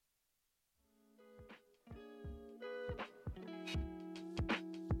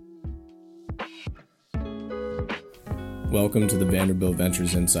Welcome to the Vanderbilt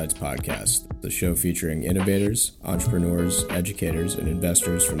Ventures Insights podcast, the show featuring innovators, entrepreneurs, educators, and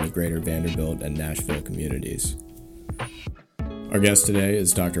investors from the greater Vanderbilt and Nashville communities. Our guest today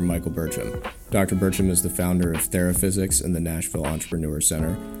is Dr. Michael Burcham. Dr. Burcham is the founder of Theraphysics and the Nashville Entrepreneur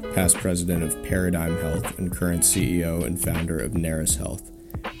Center, past president of Paradigm Health, and current CEO and founder of Naris Health.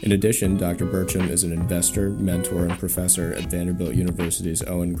 In addition, Dr. Burcham is an investor, mentor, and professor at Vanderbilt University's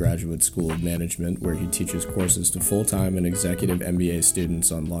Owen Graduate School of Management, where he teaches courses to full-time and executive MBA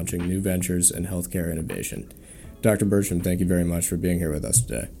students on launching new ventures and healthcare innovation. Dr. Burcham, thank you very much for being here with us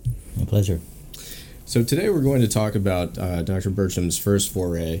today. My pleasure. So today we're going to talk about Dr. Burcham's first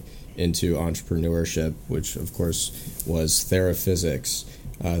foray into entrepreneurship, which of course was Theraphysics.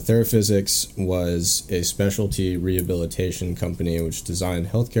 Theraphysics was a specialty rehabilitation company which designed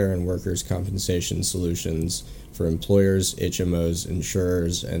healthcare and workers' compensation solutions for employers, HMOs,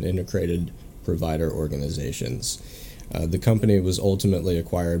 insurers, and integrated provider organizations. The company was ultimately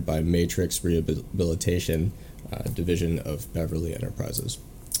acquired by Matrix Rehabilitation, division of Beverly Enterprises.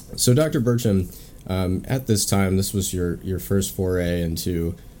 So Dr. Burcham, at this time, this was your first foray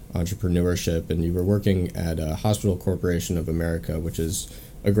into entrepreneurship, and you were working at Hospital Corporation of America, which is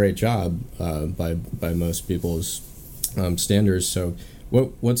a great job by most people's standards. So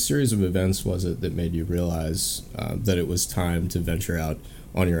what series of events was it that made you realize that it was time to venture out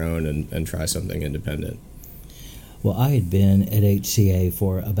on your own and try something independent? Well, I had been at HCA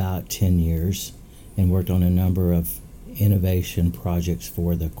for about 10 years and worked on a number of innovation projects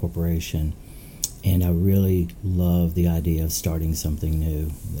for the corporation. And I really loved the idea of starting something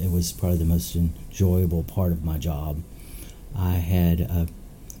new. It was probably the most enjoyable part of my job. I had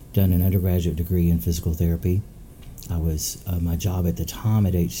done an undergraduate degree in physical therapy. My job at the time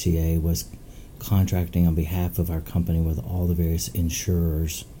at HCA was contracting on behalf of our company with all the various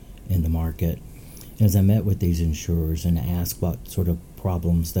insurers in the market. And as I met with these insurers and asked what sort of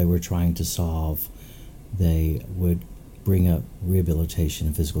problems they were trying to solve, they would bring up rehabilitation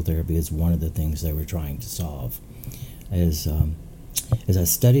and physical therapy as one of the things they were trying to solve. As I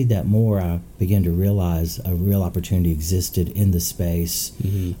studied that more, I began to realize a real opportunity existed in the space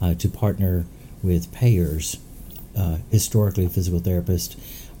to partner with payers. Historically, physical therapists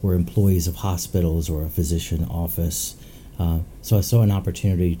were employees of hospitals or a physician office. So I saw an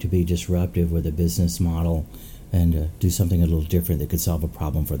opportunity to be disruptive with a business model and do something a little different that could solve a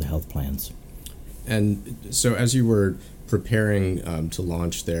problem for the health plans. And so as you were preparing to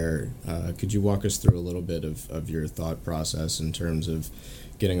launch there, could you walk us through a little bit of your thought process in terms of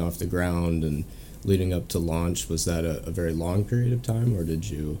getting off the ground and leading up to launch? Was that a very long period of time, or did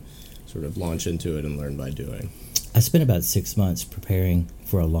you sort of launch into it and learn by doing? I spent about 6 months preparing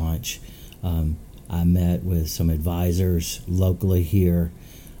for a launch. I met with some advisors locally here.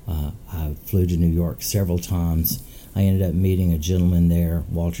 I flew to New York several times. I ended up meeting a gentleman there,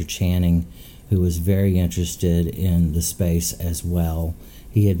 Walter Channing, who was very interested in the space as well.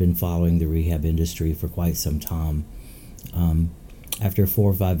 He had been following the rehab industry for quite some time. After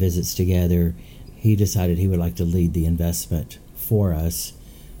 4 or 5 visits together, he decided he would like to lead the investment for us.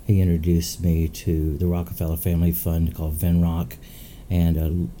 He introduced me to the Rockefeller Family Fund called Venrock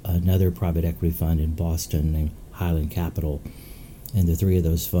and another private equity fund in Boston named Highland Capital. And the 3 of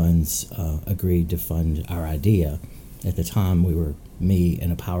those funds agreed to fund our idea. At the time, we were me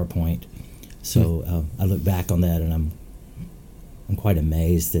and a PowerPoint. So I look back on that, and I'm quite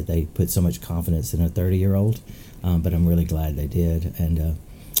amazed that they put so much confidence in a 30-year-old, but I'm really glad they did, and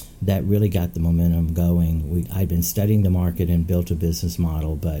that really got the momentum going. I'd been studying the market and built a business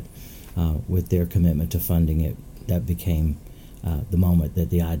model, but with their commitment to funding it, that became the moment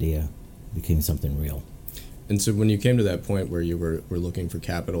that the idea became something real. And so when you came to that point where you were looking for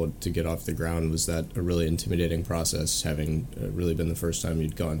capital to get off the ground, was that a really intimidating process, having really been the first time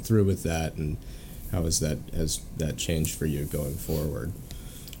you'd gone through with that, and has that changed for you going forward?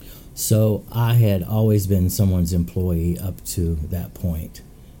 So I had always been someone's employee up to that point.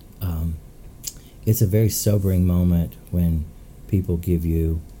 It's a very sobering moment when people give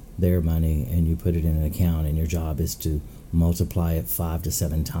you their money and you put it in an account, and your job is to multiply it 5 to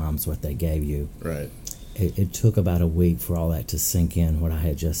 7 times what they gave you. Right. It took about a week for all that to sink in, what I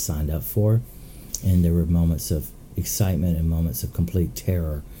had just signed up for. And there were moments of excitement and moments of complete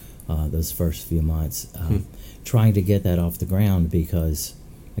terror those first few months, trying to get that off the ground because,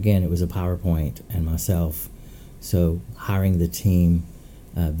 again, it was a PowerPoint and myself. So hiring the team,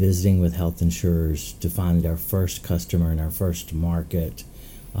 visiting with health insurers to find our first customer in our first market,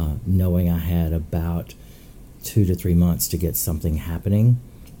 knowing I had about 2 to 3 months to get something happening,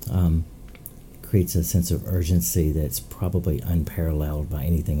 creates a sense of urgency that's probably unparalleled by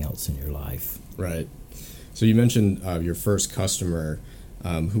anything else in your life. Right. So you mentioned your first customer.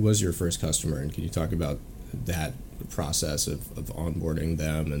 Who was your first customer, and can you talk about that process of onboarding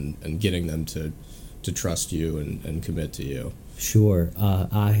them and getting them to trust you and commit to you? Sure.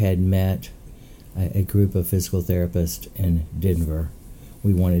 I had met a group of physical therapists in Denver.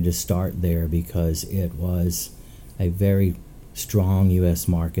 We wanted to start there because it was a very strong U.S.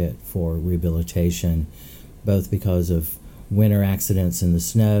 market for rehabilitation, both because of winter accidents in the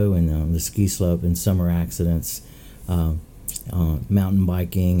snow and on the ski slope, and summer accidents, mountain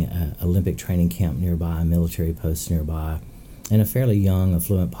biking, Olympic training camp nearby, military posts nearby, and a fairly young,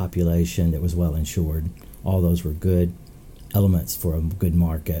 affluent population that was well insured. All those were good elements for a good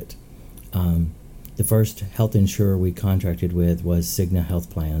market. The first health insurer we contracted with was Cigna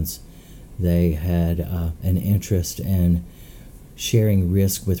Health Plans. They had an interest in sharing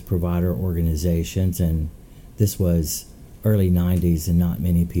risk with provider organizations, and this was early 90s and not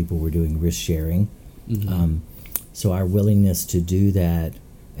many people were doing risk sharing. Mm-hmm. So our willingness to do that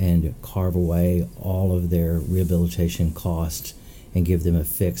and carve away all of their rehabilitation costs and give them a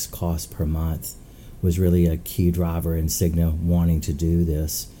fixed cost per month was really a key driver in Cigna wanting to do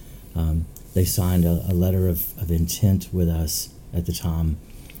this. They signed a letter of intent with us at the time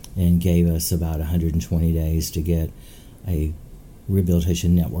and gave us about 120 days to get a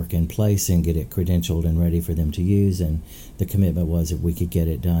rehabilitation network in place and get it credentialed and ready for them to use. And the commitment was if we could get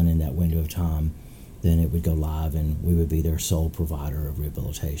it done in that window of time, then it would go live and we would be their sole provider of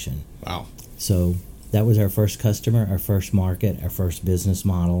rehabilitation. Wow. So that was our first customer, our first market, our first business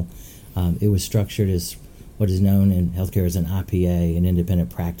model. It was structured as what is known in healthcare as an IPA, an Independent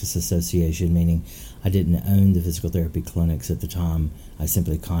Practice Association, meaning I didn't own the physical therapy clinics at the time. I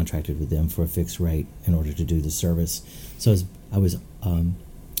simply contracted with them for a fixed rate in order to do the service. So I was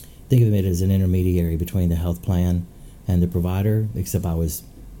think of it as an intermediary between the health plan and the provider, except I was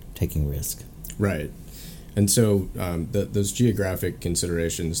taking risk. Right. And so those geographic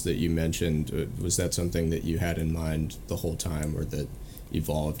considerations that you mentioned, was that something that you had in mind the whole time, or that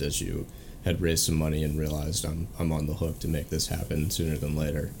evolved as you had raised some money and realized I'm on the hook to make this happen sooner than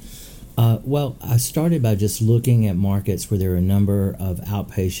later? Well, I started by just looking at markets where there are a number of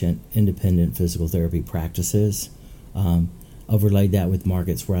outpatient independent physical therapy practices, overlaid that with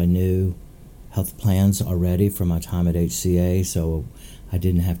markets where I knew health plans already from my time at HCA, so I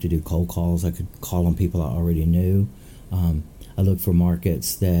didn't have to do cold calls. I could call on people I already knew. I looked for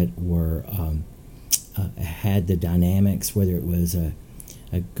markets that were had the dynamics, whether it was a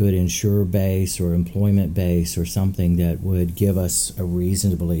good insurer base or employment base or something that would give us a reason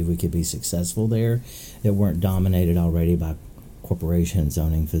to believe we could be successful there, that weren't dominated already by corporations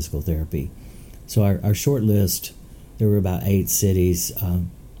owning physical therapy. So our short list, there were about 8 cities.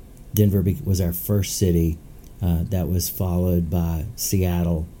 Denver was our first city. That was followed by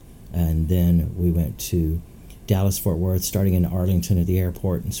Seattle, and then we went to Dallas, Fort Worth, starting in Arlington at the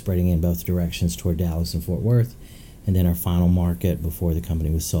airport and spreading in both directions toward Dallas and Fort Worth. And then our final market before the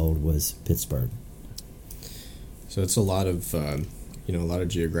company was sold was Pittsburgh. So it's a lot of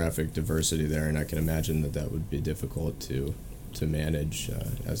geographic diversity there, and I can imagine that would be difficult to manage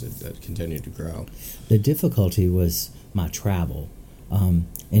as it continued to grow. The difficulty was my travel.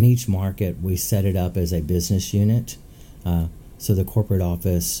 In each market, we set it up as a business unit. So the corporate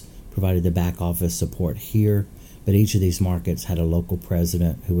office provided the back office support here, but each of these markets had a local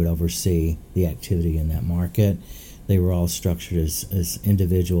president who would oversee the activity in that market. They were all structured as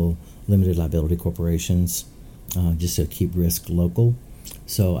individual limited liability corporations, just to keep risk local.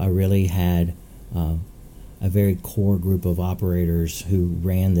 So I really had a very core group of operators who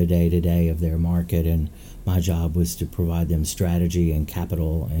ran the day-to-day of their market, and my job was to provide them strategy and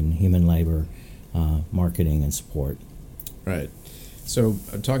capital and human labor, marketing and support. Right. So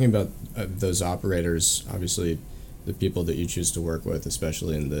talking about those operators, obviously the people that you choose to work with,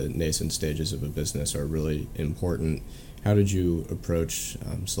 especially in the nascent stages of a business, are really important. How did you approach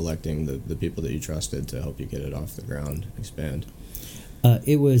selecting the people that you trusted to help you get it off the ground, expand?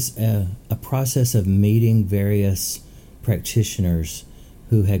 It was a process of meeting various practitioners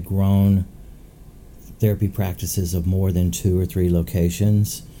who had grown therapy practices of more than 2 or 3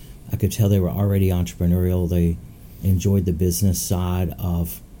 locations. I could tell they were already entrepreneurial. They enjoyed the business side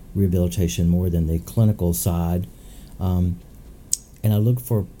of rehabilitation more than the clinical side. And I looked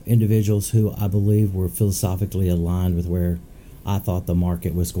for individuals who I believe were philosophically aligned with where I thought the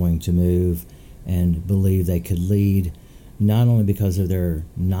market was going to move, and believed they could lead not only because of their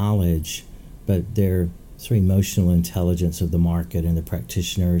knowledge, but their sort of emotional intelligence of the market and the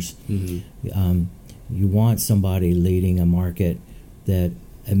practitioners. Mm-hmm. You want somebody leading a market that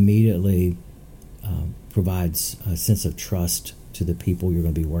immediately provides a sense of trust to the people you're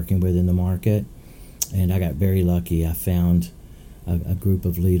going to be working with in the market. And I got very lucky. I found a group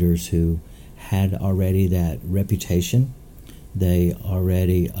of leaders who had already that reputation. They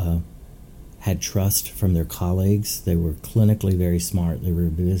already had trust from their colleagues. They were clinically very smart. They were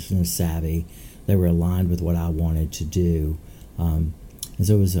business savvy. They were aligned with what I wanted to do. And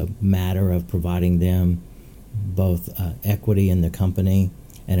so it was a matter of providing them both equity in the company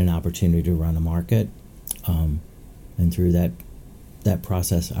and an opportunity to run a market. And through that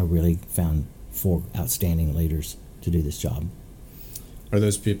process, I really found 4 outstanding leaders to do this job. Are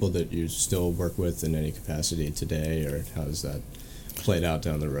those people that you still work with in any capacity today, or how has that played out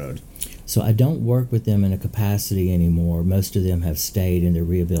down the road? So I don't work with them in a capacity anymore. Most of them have stayed in the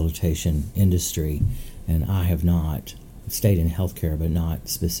rehabilitation industry, and I have not. I've stayed in healthcare, but not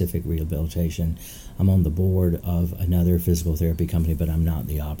specific rehabilitation. I'm on the board of another physical therapy company, but I'm not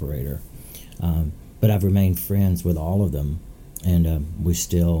the operator. But I've remained friends with all of them, and we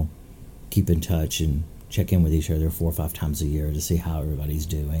still keep in touch and check in with each other 4 or 5 times a year to see how everybody's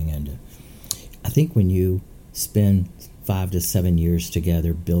doing. And I think when you spend 5 to 7 years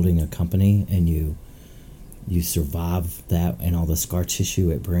together building a company and you survive that and all the scar tissue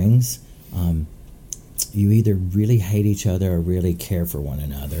it brings, you either really hate each other or really care for one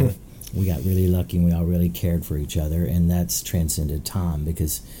another. We got really lucky and we all really cared for each other, and that's transcended time,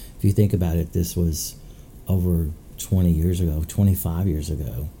 because if you think about it, this was over 20 years ago, 25 years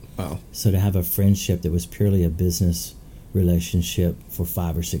ago. Wow. So to have a friendship that was purely a business relationship for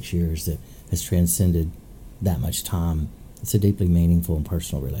 5 or 6 years that has transcended that much time, it's a deeply meaningful and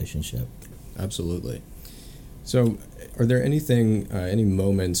personal relationship. Absolutely. So are there any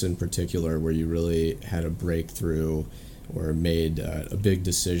moments in particular where you really had a breakthrough or made a big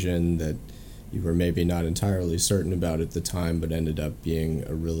decision that you were maybe not entirely certain about at the time, but ended up being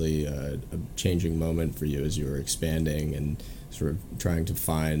a really a changing moment for you as you were expanding and sort of trying to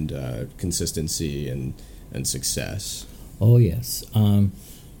find consistency and success? Oh, yes.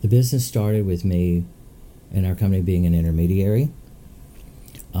 The business started with me and our company being an intermediary.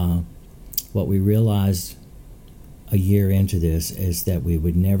 What we realized a year into this is that we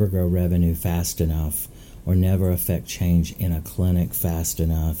would never grow revenue fast enough or never affect change in a clinic fast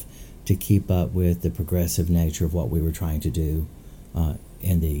enough to keep up with the progressive nature of what we were trying to do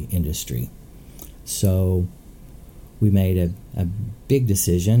in the industry. So we made a big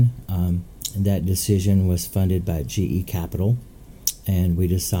decision, and that decision was funded by GE Capital, and we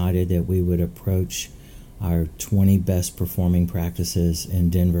decided that we would approach our 20 best performing practices in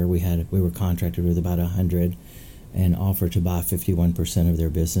Denver. We were contracted with about 100 and offer to buy 51% of their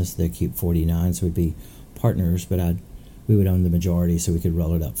business. They keep 49, so we'd be partners, but we would own the majority so we could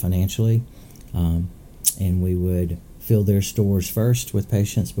roll it up financially. And we would fill their stores first with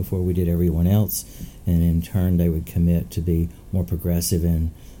patients before we did everyone else, and in turn they would commit to be more progressive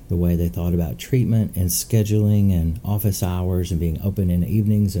in the way they thought about treatment and scheduling and office hours and being open in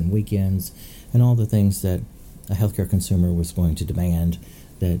evenings and weekends and all the things that a healthcare consumer was going to demand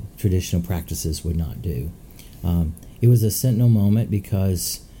that traditional practices would not do. It was a sentinel moment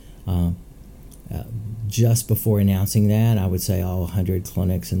because just before announcing that, I would say all 100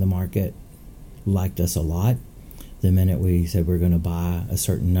 clinics in the market liked us a lot. The minute we said we're going to buy a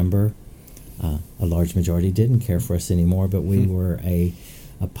certain number, a large majority didn't care for us anymore, but we were a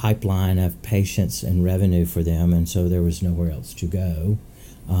pipeline of patients and revenue for them, and so there was nowhere else to go.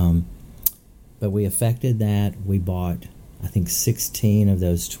 But we effected that. We bought, I think, 16 of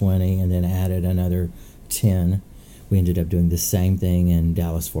those 20 and then added another 10. We ended up doing the same thing in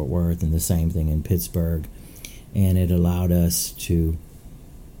Dallas-Fort Worth and the same thing in Pittsburgh, and it allowed us to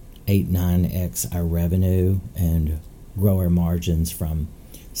 8-9x our revenue and grow our margins from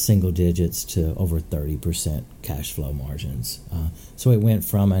single digits to over 30% cash flow margins. So it went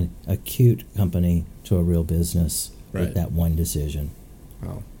from an acute company to a real business with that one decision.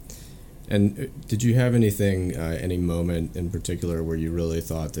 Wow. And did you have any moment in particular where you really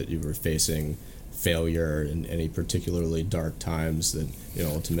thought that you were facing failure in any particularly dark times that,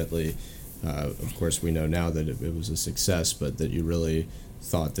 ultimately, of course, we know now that it was a success, but that you really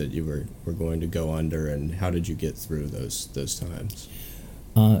thought that you were going to go under, and how did you get through those times?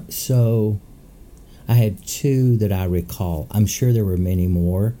 So I had 2 that I recall. I'm sure there were many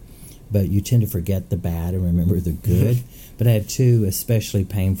more, but you tend to forget the bad and remember the good. But I had 2 especially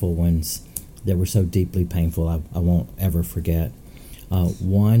painful ones that were so deeply painful I won't ever forget.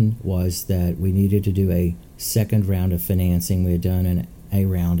 One was that we needed to do a second round of financing. We had done an A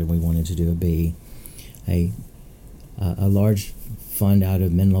round and we wanted to do a B. A large fund out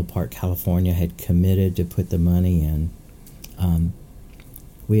of Menlo Park, California had committed to put the money in.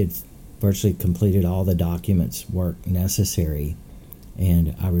 We had virtually completed all the documents work necessary,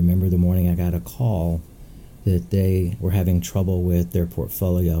 And I remember the morning I got a call that they were having trouble with their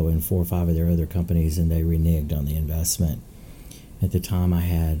portfolio in 4 or 5 of their other companies, and they reneged on the investment. At the time, I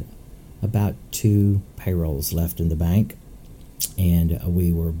had about 2 payrolls left in the bank, and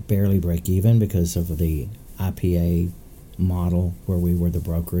we were barely break even because of the IPA model where we were the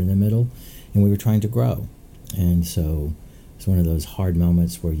broker in the middle, and we were trying to grow. And so it's one of those hard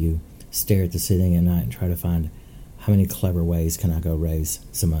moments where you stare at the ceiling at night and try to find how many clever ways can I go raise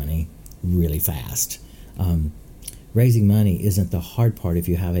some money really fast. Raising money isn't the hard part if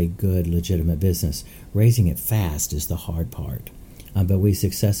you have a good, legitimate business. Raising it fast is the hard part. But we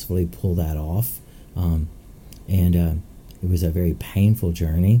successfully pulled that off, and it was a very painful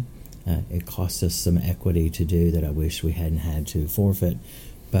journey. It cost us some equity to do that I wish we hadn't had to forfeit,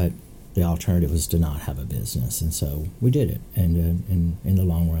 but the alternative was to not have a business, and so we did it, and in the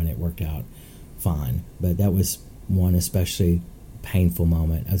long run it worked out fine. But that was one especially painful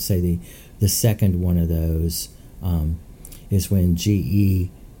moment. I'd say the second one of those is when GE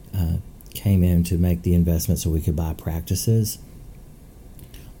came in to make the investment so we could buy practices.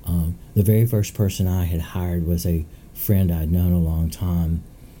 The very first person I had hired was a friend I'd known a long time,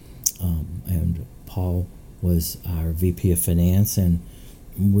 and Paul was our VP of Finance, and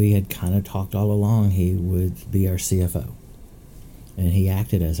we had kind of talked all along he would be our CFO, and he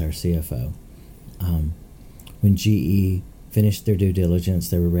acted as our CFO. When GE finished their due diligence,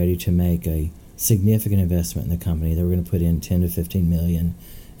 they were ready to make a significant investment in the company. They were going to put in $10 to $15 million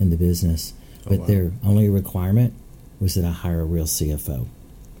in the business, but their only requirement was that I hire a real CFO.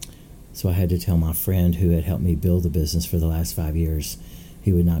 So I had to tell my friend who had helped me build the business for the last 5 years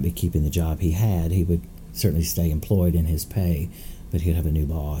he would not be keeping the job he had. He would certainly stay employed in his pay, but he'd have a new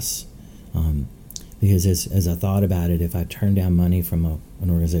boss. Because as I thought about it, if I turned down money from an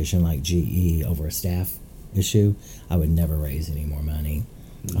organization like GE over a staff issue, I would never raise any more money.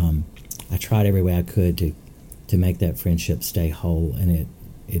 I tried every way I could to make that friendship stay whole, and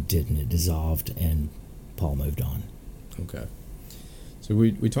it didn't. It dissolved, and Paul moved on. Okay. So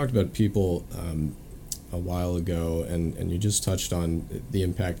we talked about people a while ago, and you just touched on the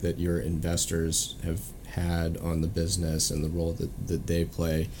impact that your investors have had on the business and the role that they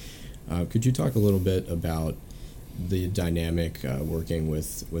play. Could you talk a little bit about the dynamic working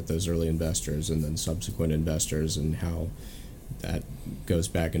with those early investors and then subsequent investors, and how that goes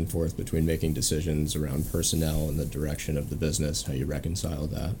back and forth between making decisions around personnel and the direction of the business, how you reconcile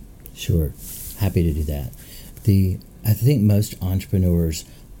that? Sure. Happy to do that. I think most entrepreneurs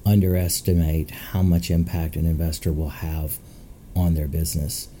underestimate how much impact an investor will have on their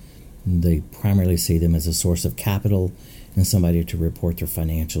business. They primarily see them as a source of capital and somebody to report their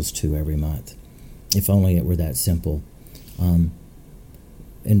financials to every month. If only it were that simple.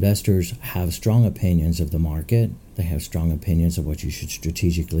 Investors have strong opinions of the market. They have strong opinions of what you should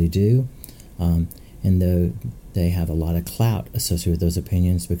strategically do. And they have a lot of clout associated with those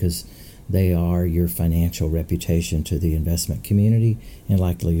opinions because they are your financial reputation to the investment community and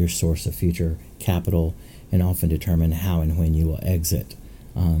likely your source of future capital, and often determine how and when you will exit.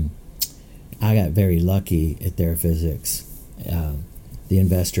 I got very lucky at TheraPhysics. The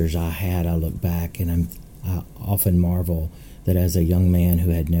investors I had, I look back and I often marvel that as a young man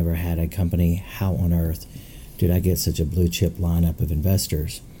who had never had a company, how on earth did I get such a blue chip lineup of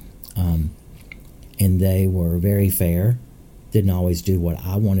investors? And they were very fair, didn't always do what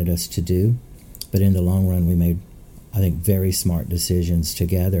I wanted us to do, but in the long run we made, I think, very smart decisions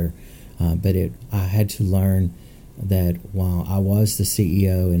together. But I had to learn that while I was the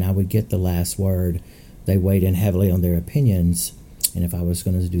CEO and I would get the last word, they weighed in heavily on their opinions, and if I was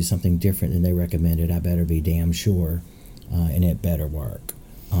going to do something different than they recommended, I better be damn sure, and it better work.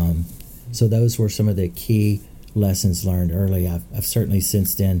 So those were some of the key lessons learned early. I've certainly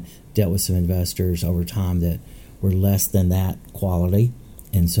since then dealt with some investors over time that were less than that quality,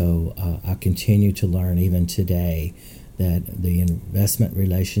 and so I continue to learn even today that the investment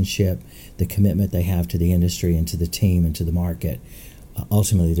relationship, the commitment they have to the industry and to the team and to the market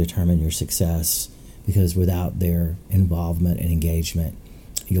ultimately determine your success, because without their involvement and engagement,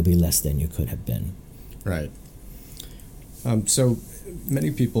 you'll be less than you could have been. Right. So many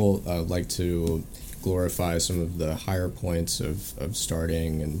people like to glorify some of the higher points of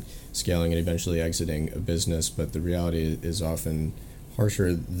starting and scaling and eventually exiting a business, but the reality is often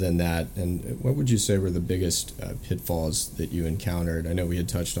harsher than that. And what would you say were the biggest pitfalls that you encountered? I know we had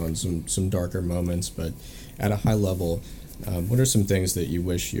touched on some darker moments, but at a high level, what are some things that you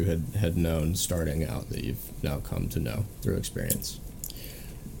wish you had known starting out that you've now come to know through experience?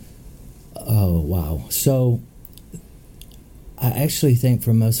 Oh, wow. So I actually think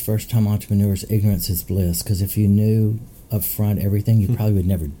for most first-time entrepreneurs, ignorance is bliss, because if you knew up front everything, you probably would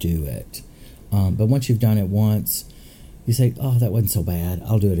never do it. But once you've done it once, you say, oh, that wasn't so bad,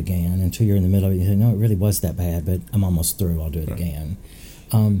 I'll do it again. Until you're in the middle of it, you say, no, it really was that bad, but I'm almost through, I'll do it again.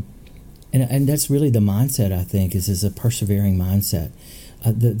 And that's really the mindset, I think, is a persevering mindset.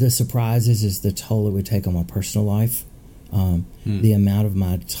 The surprises is the toll it would take on my personal life, the amount of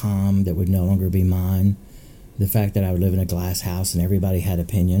my time that would no longer be mine, the fact that I would live in a glass house and everybody had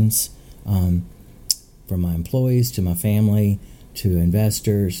opinions, from my employees to my family to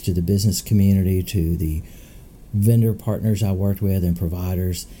investors to the business community to the vendor partners I worked with and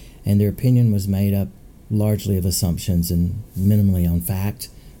providers, and their opinion was made up largely of assumptions and minimally on fact,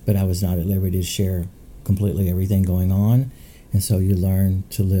 but I was not at liberty to share completely everything going on, and so you learn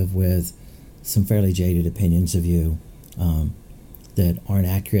to live with some fairly jaded opinions of you that aren't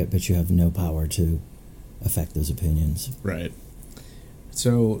accurate, but you have no power to affect those opinions. Right.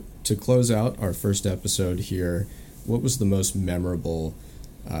 So to close out our first episode here, what was the most memorable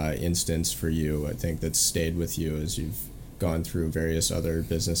instance for you, I think, that stayed with you as you've gone through various other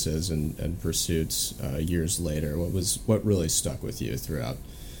businesses and pursuits years later? What really stuck with you throughout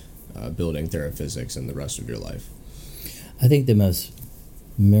building Theraphysics and the rest of your life? I think the most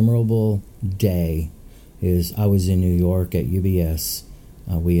memorable day is I was in New York at UBS.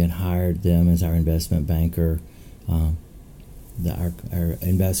 We had hired them as our investment banker. Our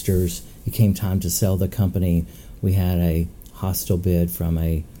investors, it came time to sell the company. We had a hostile bid from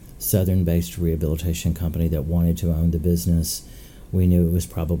a Southern-based rehabilitation company that wanted to own the business. We knew it was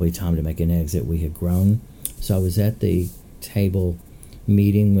probably time to make an exit. We had grown. So I was at the table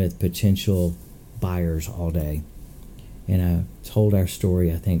meeting with potential buyers all day. And I told our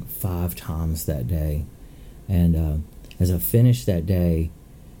story, I think, 5 times that day. And as I finished that day,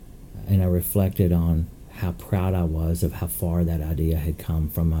 and I reflected on how proud I was of how far that idea had come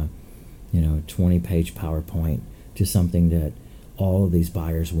from a 20-page PowerPoint to something that all of these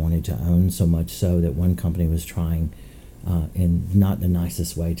buyers wanted to own, so much so that one company was trying in not the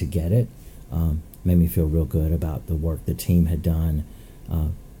nicest way to get it. Made me feel real good about the work the team had done,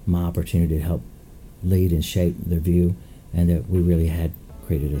 my opportunity to help lead and shape their view, and that we really had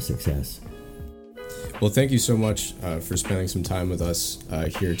created a success. Well, thank you so much for spending some time with us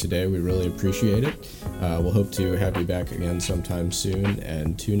here today. We really appreciate it. We'll hope to have you back again sometime soon,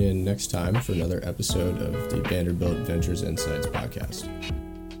 and tune in next time for another episode of the Vanderbilt Ventures Insights podcast.